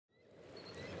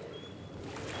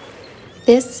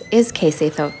This is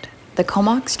qɛseθot, the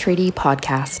Comox Treaty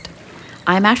podcast.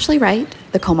 I'm Ashley Wright,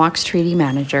 the Comox Treaty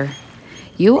Manager.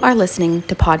 You are listening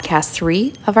to podcast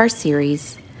 3 of our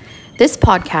series. This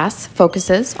podcast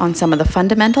focuses on some of the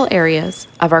fundamental areas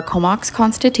of our Comox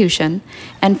Constitution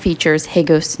and features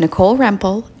Hagus Nicole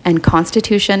Rempel and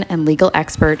Constitution and legal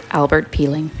expert Albert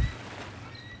Peeling.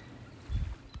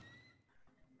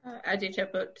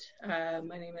 qɛseθot.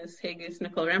 My name is Hagus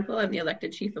Nicole Rempel. I'm the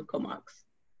elected chief of Comox.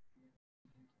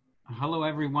 Hello,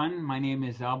 everyone. My name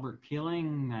is Albert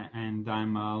Peeling, and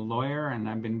I'm a lawyer, and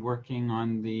I've been working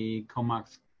on the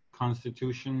Comox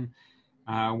Constitution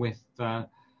with a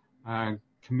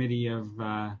committee of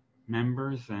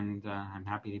members, and I'm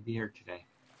happy to be here today.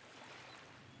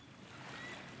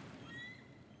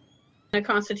 The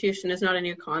Constitution is not a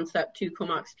new concept to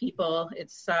Comox people.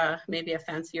 It's maybe a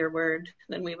fancier word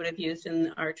than we would have used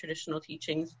in our traditional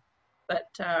teachings. But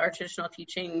our traditional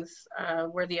teachings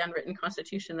were the unwritten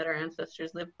constitution that our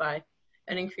ancestors lived by.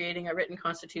 And in creating a written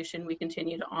constitution, we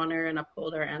continue to honor and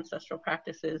uphold our ancestral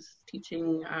practices,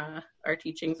 teaching our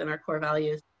teachings and our core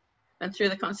values. And through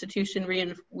the Constitution,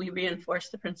 we reinforce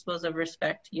the principles of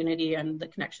respect, unity, and the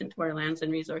connection to our lands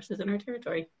and resources in our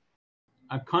territory.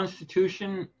 A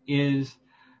constitution is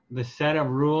the set of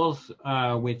rules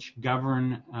which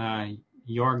govern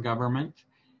your government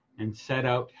and set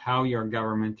out how your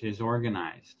government is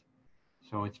organized.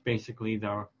 So it's basically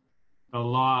the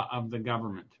law of the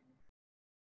government.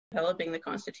 Developing the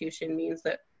Constitution means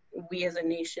that we as a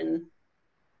nation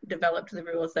developed the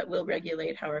rules that will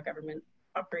regulate how our government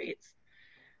operates,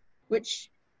 which,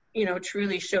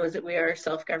 truly shows that we are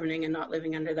self-governing and not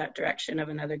living under that direction of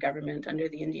another government under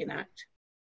the Indian Act.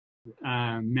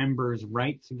 Members'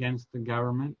 rights against the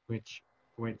government, which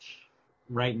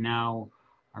right now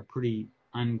are pretty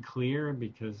unclear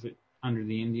because under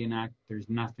the Indian Act, there's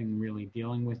nothing really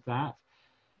dealing with that.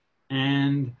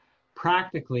 And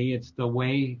practically, it's the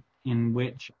way in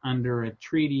which under a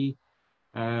treaty,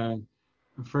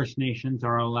 First Nations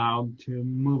are allowed to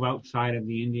move outside of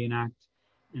the Indian Act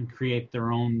and create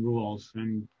their own rules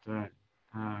and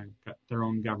their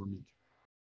own government.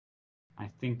 I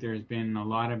think there's been a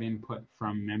lot of input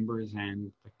from members and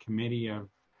the committee of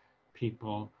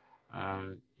people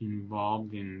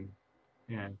involved in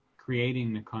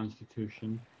creating the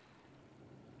Constitution.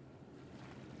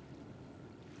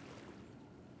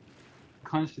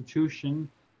 Constitution,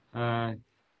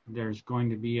 there's going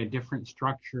to be a different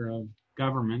structure of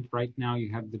government. Right now you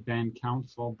have the band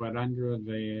council, but under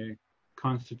the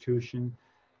Constitution,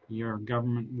 your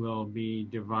government will be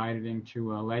divided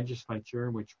into a legislature,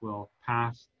 which will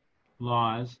pass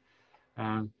laws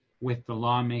with the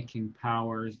lawmaking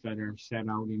powers that are set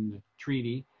out in the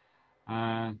treaty.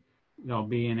 There'll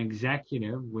be an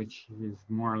executive, which is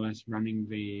more or less running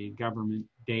the government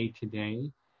day to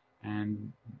day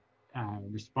and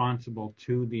responsible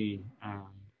to the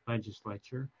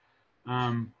legislature.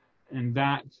 And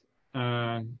that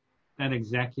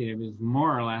executive is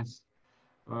more or less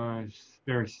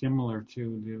very similar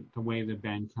to the way the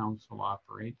band council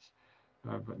operates,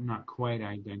 but not quite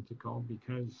identical,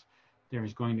 because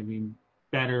there's going to be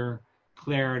better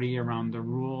clarity around the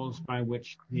rules by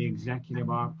which the executive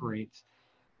operates,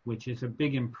 which is a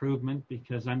big improvement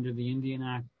because under the Indian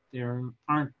Act, there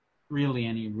aren't really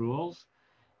any rules,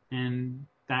 and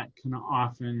that can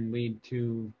often lead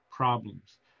to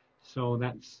problems. So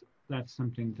that's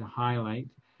something to highlight.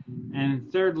 And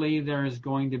thirdly, there is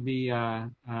going to be a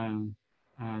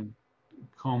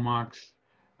Comox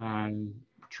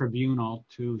tribunal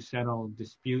to settle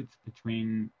disputes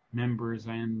between members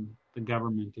and the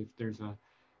government if there's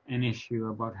an issue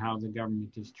about how the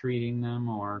government is treating them,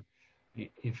 or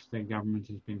if the government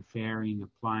has been fair in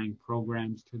applying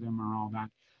programs to them or all that.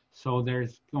 So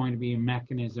there's going to be a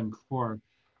mechanism for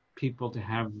people to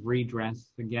have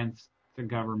redress against the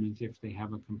government if they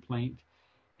have a complaint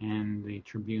and the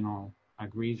tribunal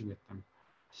agrees with them.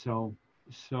 So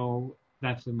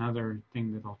that's another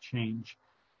thing that'll change.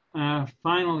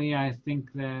 Finally, I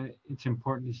think that it's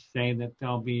important to say that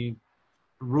there'll be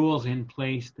rules in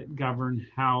place that govern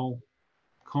how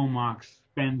Comox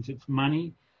spends its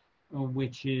money,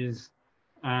 which is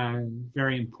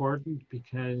very important,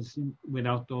 because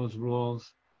without those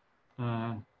rules,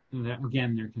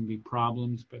 again, there can be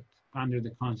problems, but under the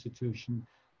Constitution,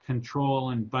 control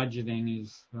and budgeting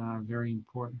is very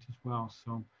important as well.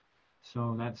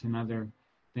 So that's another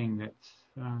thing that's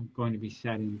going to be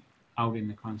set out in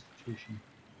the Constitution.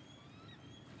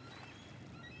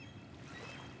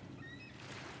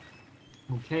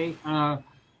 Okay,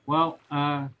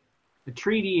 the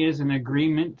treaty is an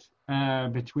agreement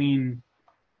between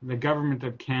the Government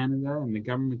of Canada and the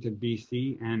Government of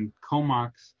BC and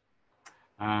Comox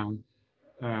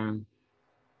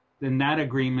then that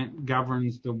agreement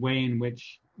governs the way in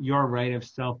which your right of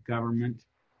self-government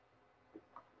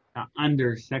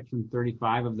under Section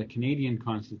 35 of the Canadian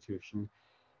Constitution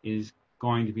is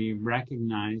going to be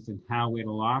recognized and how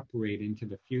it'll operate into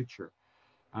the future.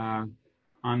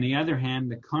 On the other hand,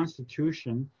 the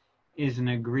Constitution is an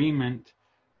agreement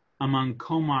among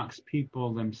Comox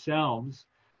people themselves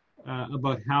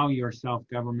about how your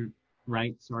self-government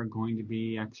rights are going to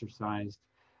be exercised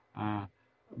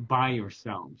by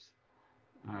yourselves.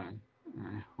 I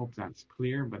hope that's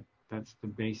clear, but that's the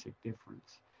basic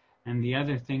difference. And the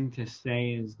other thing to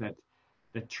say is that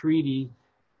the treaty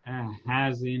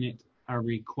has in it a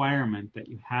requirement that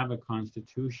you have a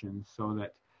constitution, so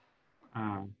that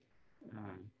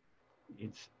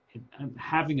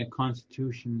having a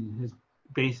constitution is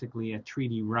basically a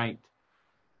treaty right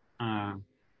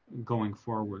going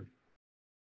forward.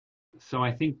 So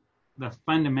I think the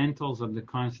fundamentals of the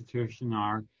Constitution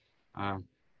are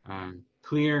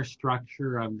clear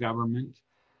structure of government,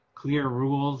 clear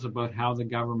rules about how the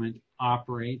government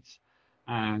operates,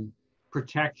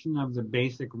 protection of the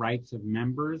basic rights of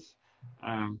members,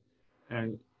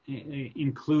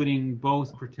 including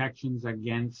both protections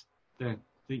against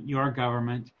your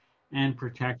government and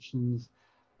protections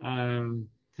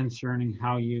concerning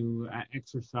how you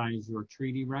exercise your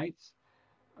treaty rights.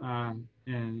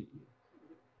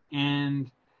 And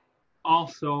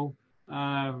also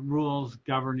rules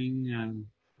governing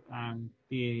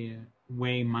the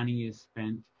way money is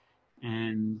spent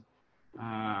and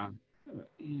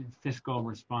fiscal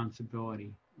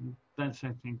responsibility. That's,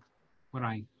 I think, what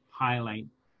I highlight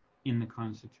in the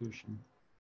Constitution.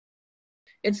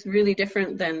 It's really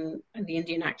different than the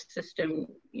Indian Act system,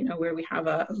 where we have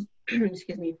a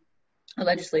a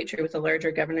legislature with a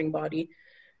larger governing body,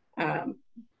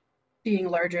 being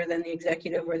larger than the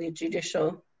executive or the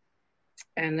judicial,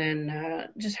 and then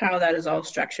just how that is all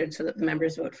structured so that the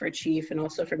members vote for a chief and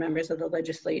also for members of the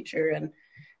legislature,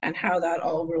 and how that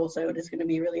all rolls out is going to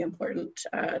be really important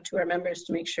to our members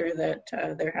to make sure that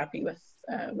they're happy with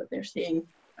what they're seeing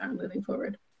moving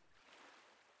forward.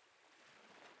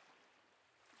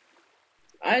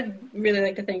 I'd really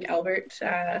like to thank Albert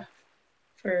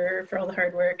for all the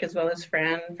hard work, as well as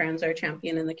Fran. Fran's our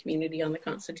champion in the community on the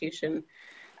Constitution,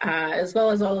 as well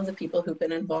as all of the people who've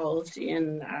been involved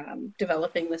in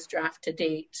developing this draft to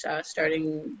date,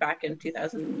 starting back in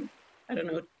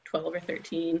 2012 or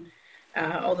 13,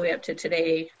 all the way up to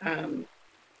today.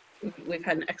 We've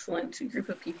had an excellent group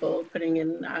of people putting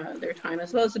in their time,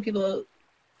 as well as the people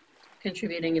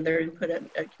contributing their input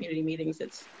at community meetings.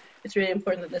 It's really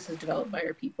important that this is developed by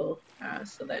our people,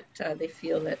 so that they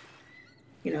feel that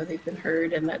they've been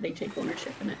heard and that they take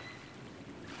ownership in it.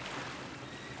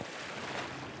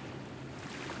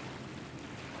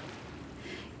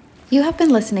 You have been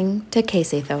listening to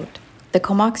qɛseθot, the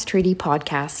Comox Treaty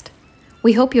podcast.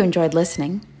 We hope you enjoyed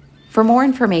listening. For more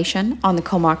information on the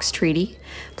Comox Treaty,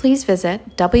 please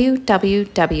visit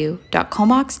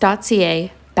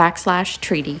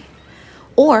www.comox.ca/treaty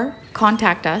or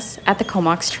contact us at the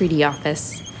Comox Treaty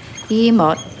Office. I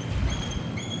mot